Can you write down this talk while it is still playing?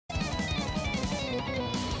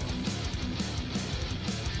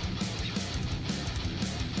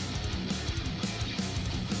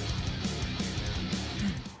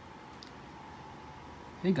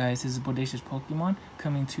Hey guys, this is Bodacious Pokemon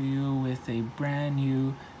coming to you with a brand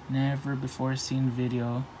new, never before seen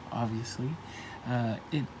video. Obviously,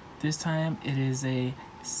 this time it is a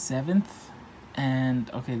 7th,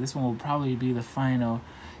 and okay, this one will probably be the final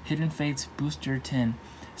Hidden Fates Booster Tin.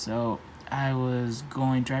 So I was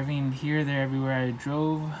driving here, there, everywhere. I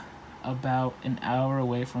drove about an hour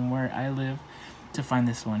away from where I live to find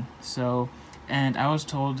this one. And I was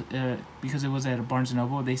told, because it was at a Barnes &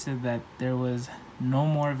 Noble, they said that there was no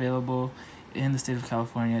more available in the state of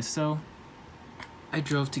California. So I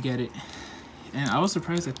drove to get it. And I was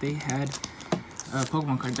surprised that they had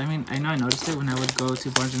Pokemon cards. I mean, I know I noticed it when I would go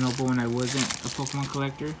to Barnes & Noble when I wasn't a Pokemon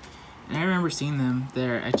collector. And I remember seeing them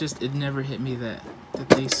there. It never hit me that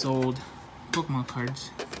they sold Pokemon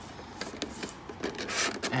cards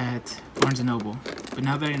at Barnes & Noble. But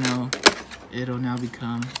now that I know, it'll now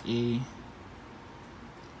become a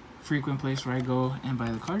frequent place where I go and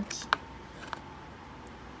buy the cards.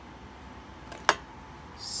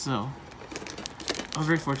 So I was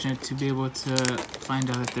very fortunate to be able to find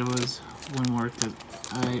out that there was one more, because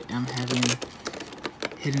I am having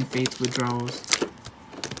Hidden Fates withdrawals.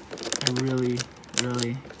 I really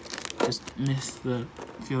just miss the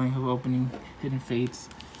feeling of opening Hidden Fates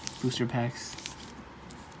booster packs.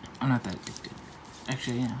 I'm not that addicted.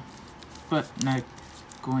 Actually, I am. But not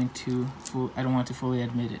going to I don't want to fully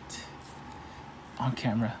admit it on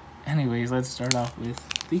camera. Anyways, let's start off with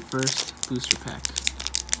the first booster pack.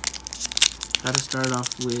 Gotta start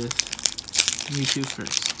off with Mewtwo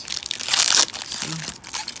first.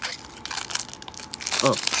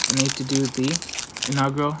 So, I need to do the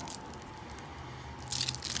inaugural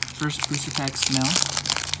first booster pack smell.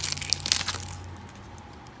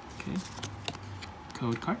 Okay.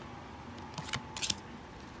 Code card.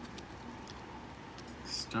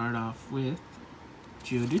 Start off with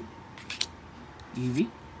Geodude, Eevee,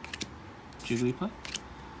 Jigglypuff,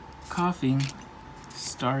 Coughing,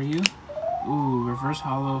 Staryu. Ooh, reverse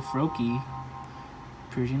holo Froakie.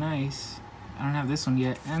 Pretty nice. I don't have this one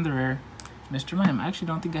yet. And the rare Mr. Mime. I actually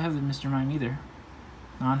don't think I have the Mr. Mime either.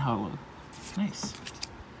 Non-holo. Nice.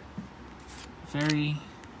 Fairy,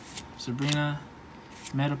 Sabrina,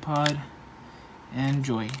 Metapod, and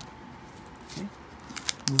Joy. Okay.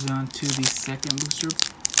 Moving on to the second booster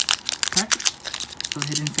pack for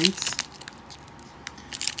Hidden Fates.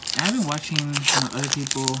 I've been watching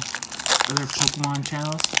other Pokemon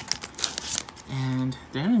channels, and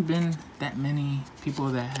there haven't been that many people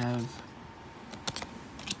that have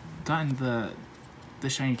gotten the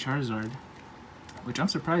shiny Charizard, which I'm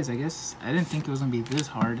surprised. I guess I didn't think it was gonna be this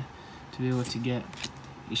hard to be able to get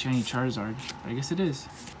a shiny Charizard, but I guess it is.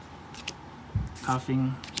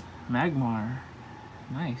 Coughing, Magmar,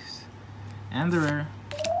 nice, and the rare.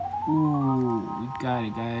 Ooh, we got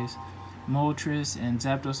it, guys. Moltres and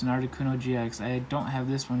Zapdos and Articuno GX. I don't have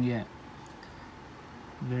this one yet.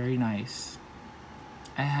 Very nice.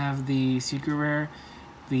 I have the secret rare,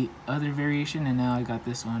 the other variation, and now I got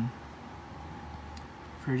this one.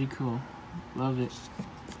 Pretty cool. Love it.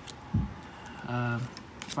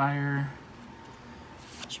 Fire,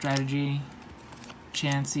 Strategy,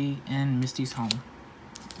 Chansey, and Misty's Home.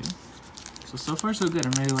 Okay. So far so good.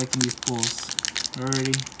 I'm really liking these pulls.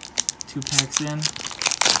 Already 2 packs in.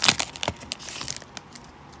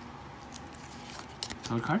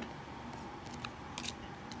 Code card.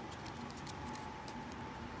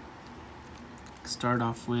 Start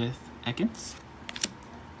off with Ekans,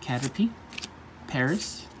 Caterpie,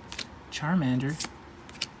 Paris, Charmander,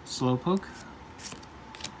 Slowpoke.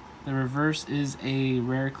 The reverse is a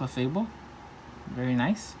rare Clefable. Very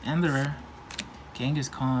nice. And the rare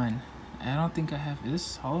Kangaskhan. I don't think I have. Is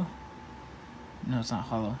this holo? No, it's not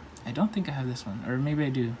holo. I don't think I have this one. Or maybe I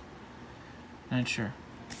do. Not sure.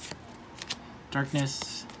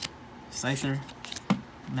 Darkness, Scyther,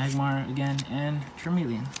 Magmar again, and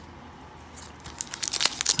Charmeleon.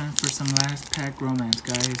 Time for some last pack romance,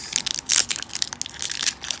 guys.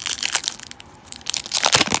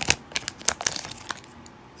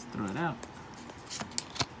 Let's throw it out.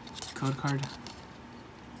 Code card.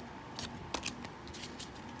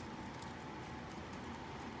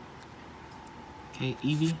 Okay,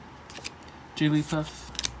 Eevee, Jigglypuff,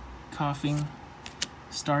 Coughing,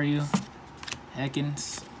 Staryu,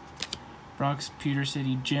 Ekans, Brock's Pewter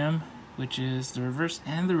City Gem, which is the reverse,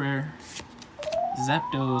 and the rare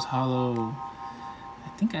Zapdos holo. I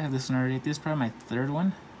think I have this one already. This is probably my 3rd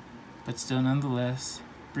one, but still, nonetheless,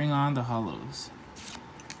 bring on the holos.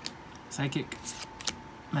 Psychic,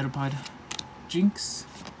 Metapod, Jinx,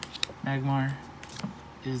 Magmar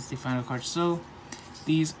is the final card. So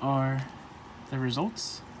these are the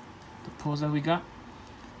results, the pulls that we got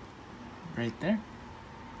right there.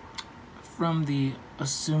 from the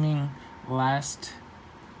assuming last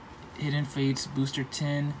Hidden Fates booster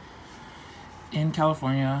tin in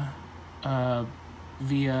California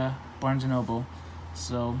via Barnes & Noble.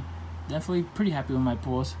 So definitely pretty happy with my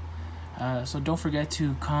pulls. So don't forget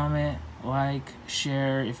to comment, like,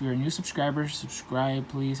 share. If you're a new subscriber, subscribe.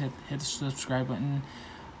 Please hit the subscribe button.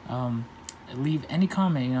 Leave any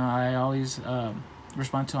comment. You know, I always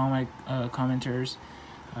respond to all my commenters.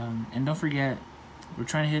 And don't forget, we're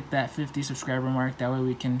trying to hit that 50 subscriber mark. That way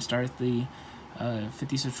we can start the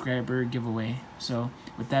 50 subscriber giveaway. So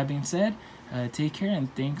with that being said, take care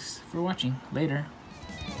and thanks for watching. Later.